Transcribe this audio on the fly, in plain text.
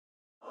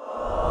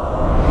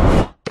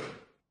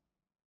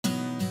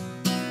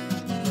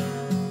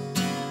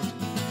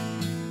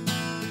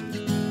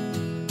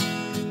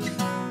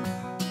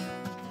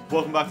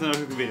Welcome back to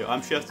another cooking video.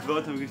 I'm Chef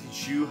Devote and I'm going to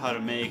teach you how to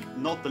make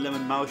not the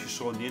lemon mouse you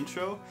saw in the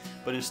intro,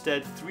 but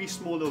instead 3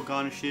 small little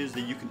garnishes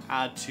that you can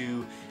add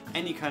to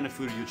any kind of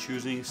food you're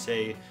choosing,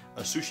 say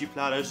a sushi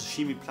platter,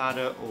 sashimi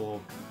platter, or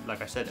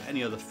like I said,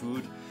 any other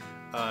food.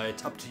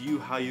 It's up to you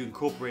how you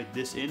incorporate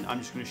this in. I'm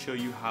just going to show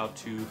you how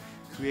to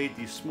create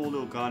these small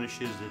little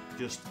garnishes that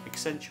just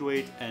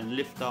accentuate and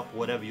lift up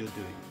whatever you're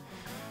doing.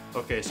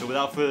 Okay, so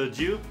without further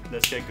ado,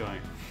 let's get going.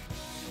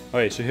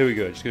 Alright, so here we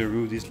go. Just going to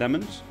remove these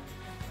lemons.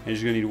 And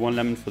you're going to need 1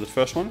 lemon for the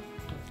first one.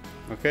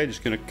 Okay,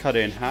 just going to cut it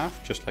in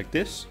half, just like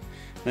this.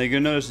 Now you're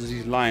going to notice there's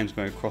these lines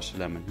going across the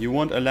lemon. You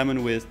want a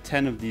lemon with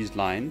 10 of these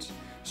lines,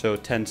 so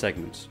 10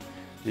 segments.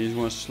 You just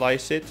want to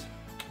slice it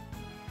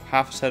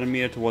half a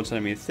centimeter to 1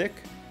 centimeter thick.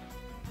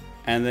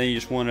 And then you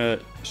just want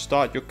to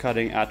start your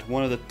cutting at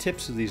one of the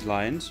tips of these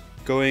lines,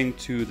 going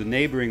to the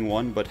neighboring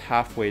one, but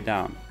halfway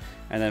down.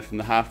 And then from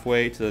the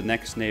halfway to the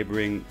next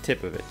neighboring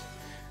tip of it.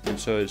 And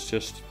so it's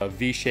just a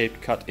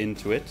V-shaped cut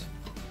into it.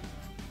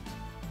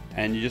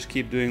 And you just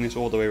keep doing this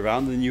all the way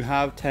around. Then you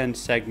have 10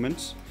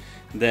 segments,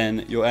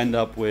 then you'll end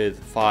up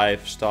with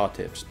 5 star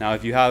tips. Now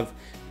if you have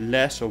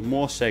less or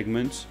more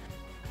segments,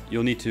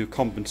 you'll need to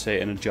compensate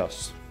and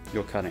adjust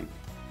your cutting.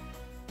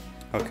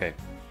 Okay,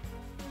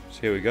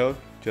 so here we go,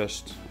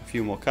 just a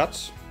few more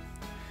cuts.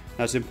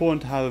 Now it's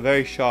important to have a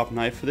very sharp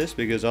knife for this,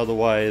 because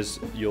otherwise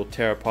you'll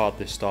tear apart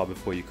this star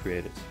before you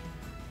create it.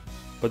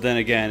 But then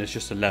again, it's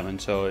just a lemon,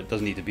 so it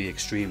doesn't need to be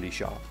extremely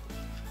sharp.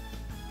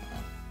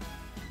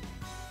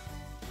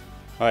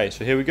 Alright,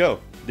 so here we go.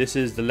 This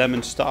is the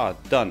lemon star,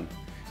 done.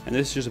 And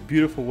this is just a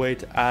beautiful way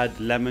to add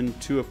lemon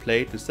to a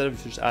plate. Instead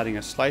of just adding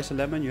a slice of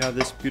lemon, you have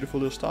this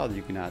beautiful little star that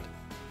you can add.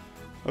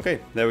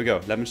 Okay, there we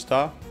go. Lemon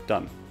star,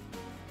 done.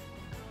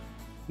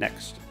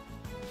 Next.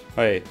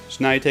 Alright,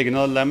 so now you take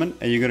another lemon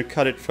and you're going to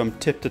cut it from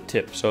tip to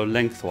tip, so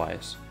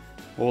lengthwise,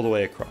 all the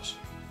way across.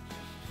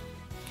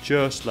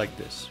 Just like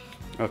this.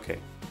 Okay,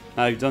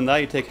 now you've done that,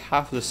 you take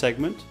half of the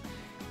segment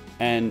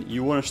and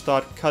you want to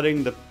start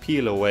cutting the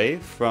peel away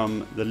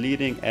from the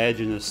leading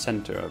edge in the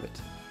center of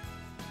it.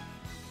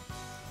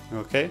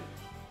 Okay,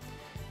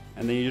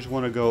 and then you just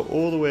want to go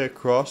all the way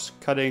across,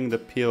 cutting the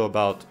peel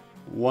about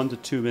 1 to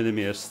 2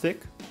 millimeters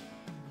thick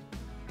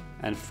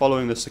and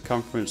following the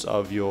circumference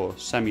of your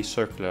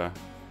semicircular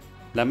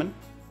lemon.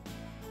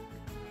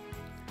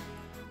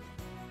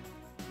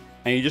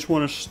 And you just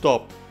want to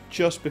stop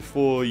just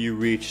before you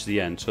reach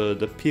the end, so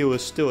the peel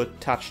is still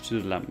attached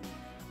to the lemon,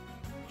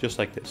 just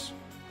like this.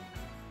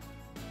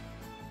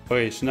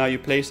 Okay, so now you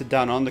place it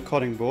down on the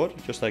cutting board,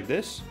 just like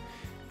this,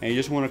 and you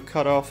just want to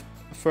cut off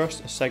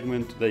first a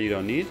segment that you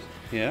don't need,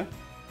 here.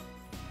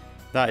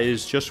 That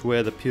is just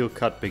where the peel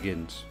cut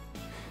begins.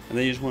 And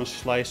then you just want to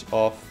slice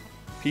off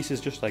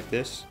pieces just like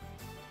this,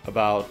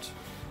 about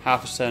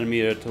half a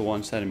centimeter to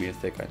 1 centimeter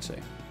thick, I'd say.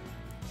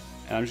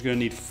 And I'm just going to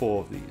need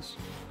 4 of these.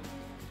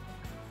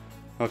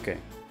 Okay.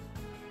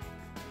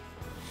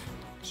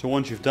 So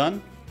once you've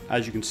done,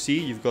 as you can see,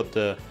 you've got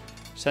the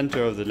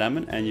center of the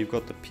lemon and you've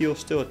got the peel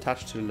still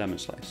attached to the lemon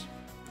slice.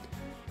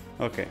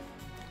 Okay,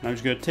 now I'm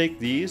just going to take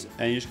these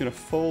and you're just going to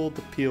fold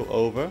the peel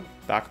over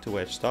back to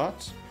where it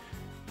starts,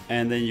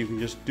 and then you can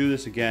just do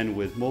this again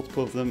with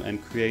multiple of them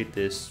and create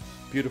this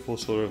beautiful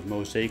sort of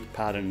mosaic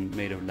pattern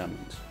made of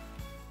lemons,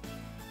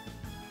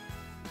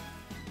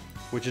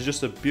 which is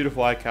just a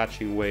beautiful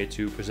eye-catching way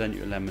to present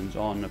your lemons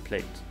on a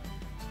plate.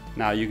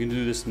 Now you can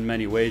do this in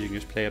many ways. You can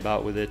just play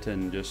about with it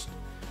and just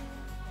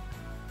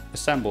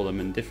assemble them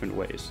in different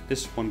ways.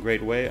 This is one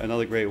great way.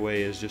 Another great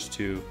way is just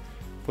to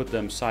put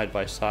them side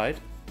by side,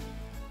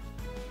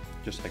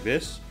 just like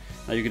this.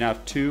 Now you can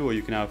have 2 or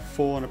you can have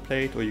 4 on a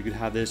plate, or you can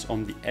have this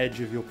on the edge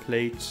of your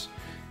plates.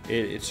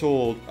 It's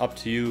all up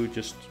to you.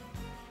 Just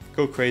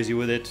go crazy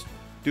with it,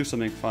 do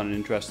something fun and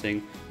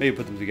interesting, maybe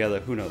put them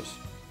together, who knows.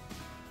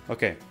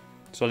 Okay,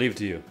 so I'll leave it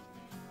to you.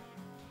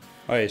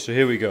 Alright, so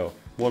here we go.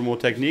 One more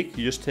technique.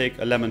 You just take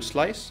a lemon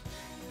slice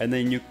and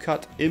then you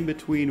cut in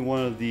between one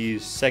of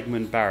these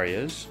segment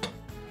barriers,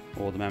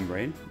 or the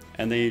membrane,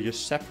 and then you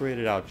just separate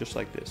it out just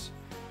like this.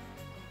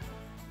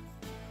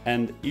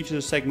 And each of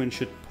the segments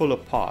should pull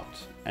apart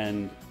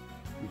and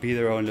be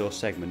their own little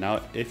segment. Now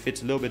if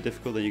it's a little bit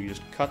difficult, then you can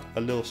just cut a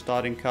little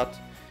starting cut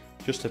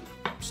just to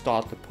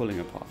start the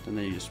pulling apart, and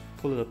then you just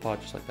pull it apart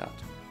just like that.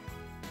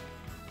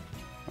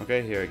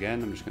 Okay, here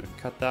again, I'm just going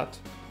to cut that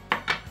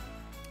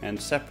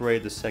and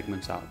separate the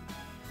segments out.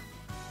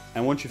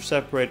 And once you've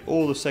separated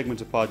all the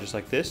segments apart just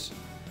like this,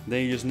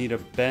 then you just need to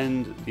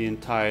bend the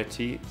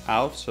entirety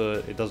out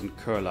so it doesn't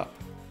curl up.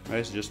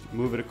 Right? So just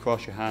move it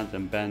across your hand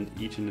and bend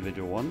each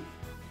individual one.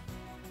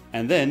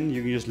 And then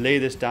you can just lay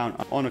this down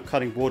on a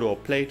cutting board or a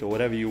plate or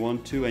whatever you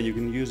want to, and you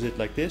can use it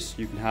like this.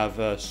 You can have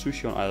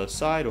sushi on either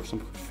side, or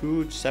some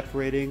food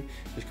separating.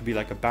 This could be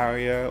like a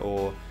barrier,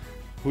 or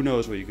who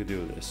knows what you could do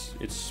with this.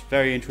 It's a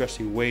very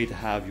interesting way to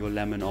have your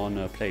lemon on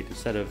a plate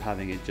instead of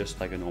having it just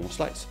like a normal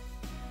slice.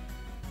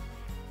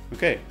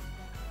 Okay,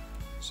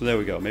 so there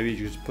we go. Maybe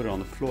you just put it on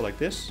the floor like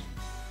this,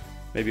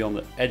 maybe on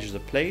the edge of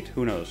the plate,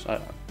 who knows.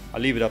 I'll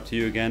leave it up to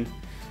you again.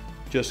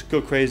 Just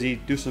go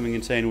crazy, do something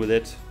insane with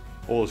it,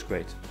 all is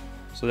great.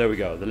 So there we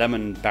go, the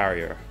lemon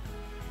barrier.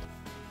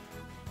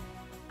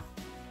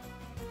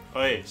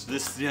 Okay, so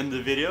this is the end of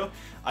the video.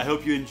 I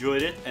hope you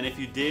enjoyed it, and if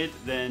you did,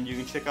 then you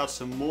can check out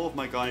some more of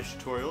my garnish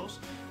tutorials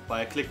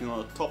by clicking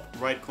on the top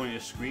right corner of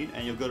your screen,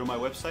 and you'll go to my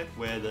website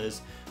where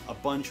there's a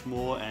bunch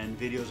more and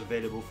videos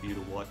available for you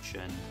to watch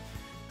and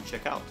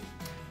check out.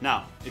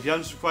 Now, if you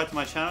haven't subscribed to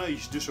my channel, you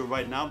should do so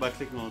right now by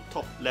clicking on the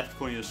top left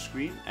corner of your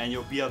screen, and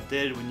you'll be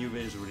updated when new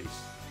videos are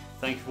released.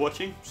 Thank you for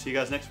watching, see you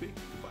guys next week.